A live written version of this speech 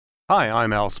Hi,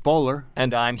 I'm Al Spoler.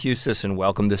 And I'm Hugh Sisson.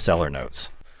 Welcome to Cellar Notes.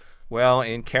 Well,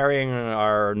 in carrying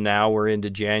our now we're into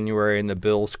January and the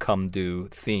bills come due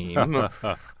theme,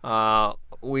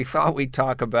 we thought we'd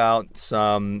talk about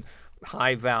some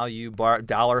high-value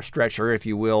dollar stretcher, if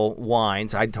you will,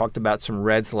 wines. I talked about some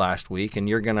reds last week, and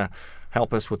you're going to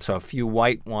help us with a few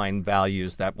white wine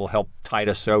values that will help tide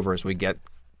us over as we get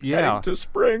heading to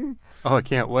spring. Oh, I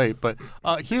can't wait. But,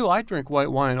 Hugh, I drink white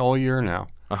wine all year now.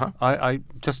 Uh-huh.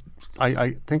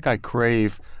 I think I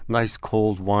crave nice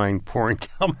cold wine pouring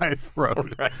down my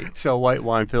throat. Right. So white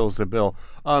wine fills the bill.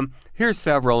 Here's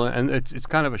several, and it's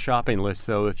kind of a shopping list.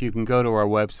 So if you can go to our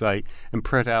website and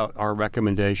print out our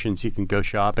recommendations, you can go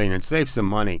shopping and save some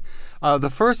money. The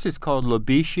first is called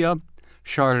Lobetia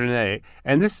Chardonnay,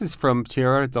 and this is from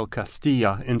Tierra del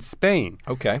Castilla in Spain.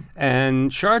 Okay.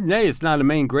 And Chardonnay is not a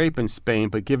main grape in Spain,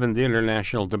 but given the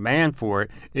international demand for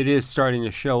it, it is starting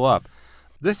to show up.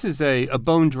 This is a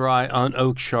bone-dry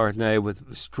on-oak Chardonnay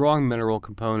with strong mineral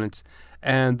components,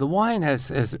 and the wine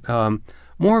has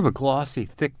more of a glossy,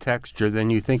 thick texture than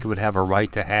you think it would have a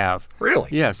right to have. Really?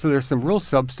 Yeah, so there's some real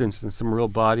substance and some real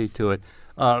body to it.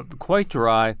 Quite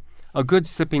dry, a good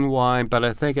sipping wine, but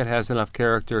I think it has enough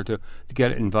character to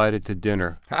get invited to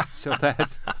dinner. So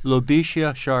that's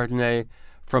Lobetia Chardonnay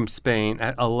from Spain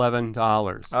at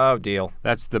 $11. Oh, deal.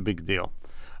 That's the big deal.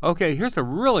 Okay, here's a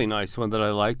really nice one that I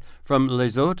liked from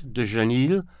Les Hauts de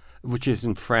Genil, which is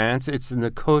in France. It's in the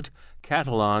Côte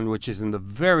Catalan, which is in the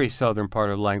very southern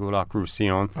part of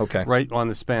Languedoc-Roussillon, right on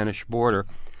the Spanish border.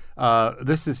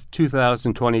 This is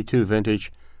 2022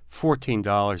 vintage,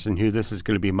 $14. And Hugh, this is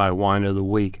going to be my wine of the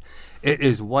week. It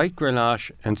is white Grenache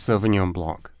and Sauvignon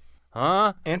Blanc.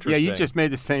 Huh? Interesting. Yeah, you just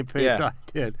made the same face I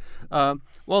did.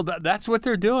 Well, that's what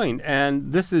they're doing,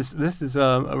 and this is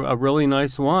a really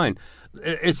nice wine.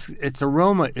 Its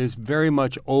aroma is very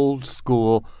much old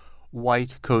school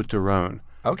white Côte de Rhône.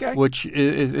 Okay. Which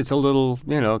it's a little,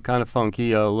 kind of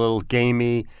funky, a little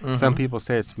gamey. Mm-hmm. Some people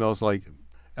say it smells like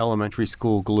elementary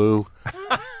school glue.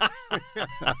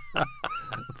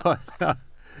 But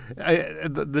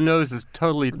the nose is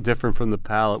totally different from the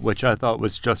palate, which I thought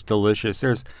was just delicious.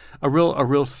 There's a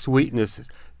real sweetness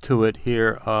to it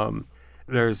here.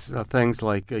 There's things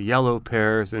like yellow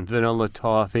pears and vanilla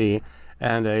toffee,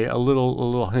 and a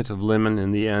little hint of lemon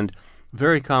in the end.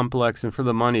 Very complex, and for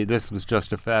the money, this was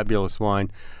just a fabulous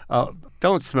wine.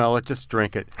 Don't smell it, just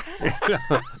drink it.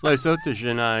 Les Hauts de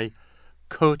Genil,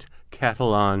 Côte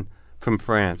Catalan from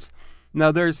France. Now,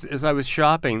 as I was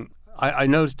shopping, I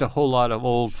noticed a whole lot of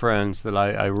old friends that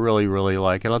I really, really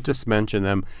like, and I'll just mention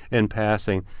them in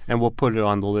passing, and we'll put it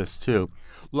on the list too.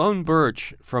 Lone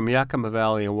Birch from Yakima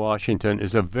Valley in Washington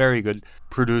is a very good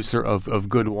producer of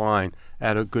good wine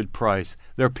at a good price.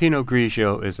 Their Pinot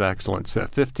Grigio is excellent. So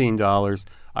at $15,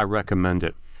 I recommend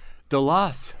it.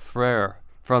 Delas Frères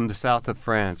from the south of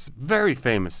France, very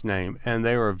famous name, and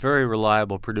they are a very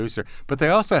reliable producer. But they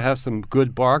also have some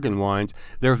good bargain wines.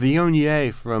 Their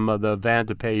Viognier from the Vin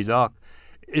de Pays d'Oc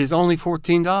is only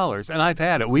 $14, and I've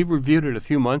had it. We reviewed it a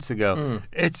few months ago.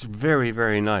 It's very,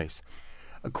 very nice.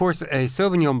 Of course, a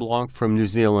Sauvignon Blanc from New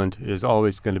Zealand is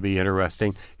always going to be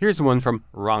interesting. Here's one from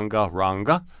Ranga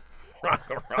Ranga.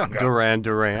 Duran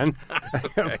Duran.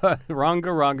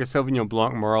 Ranga Ranga Sauvignon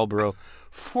Blanc Marlborough,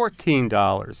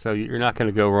 $14. So you're not going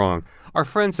to go wrong. Our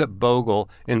friends at Bogle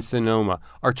in Sonoma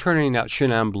are turning out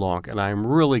Chenin Blanc, and I'm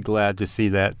really glad to see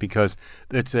that because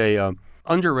it's a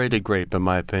underrated grape, in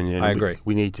my opinion. I agree.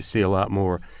 We need to see a lot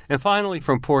more. And finally,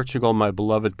 from Portugal, my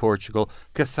beloved Portugal,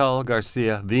 Casal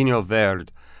Garcia Vinho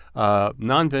Verde.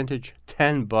 Non-vintage,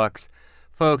 $10.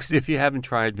 Folks, if you haven't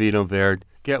tried Vinho Verde,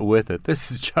 get with it. This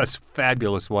is just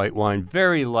fabulous white wine.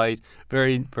 Very light,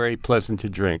 very, very pleasant to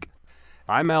drink.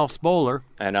 I'm Al Spoler.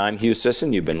 And I'm Hugh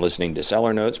Sisson. You've been listening to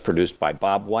Cellar Notes, produced by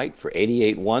Bob White for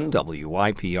 88.1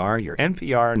 WYPR, your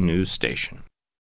NPR news station.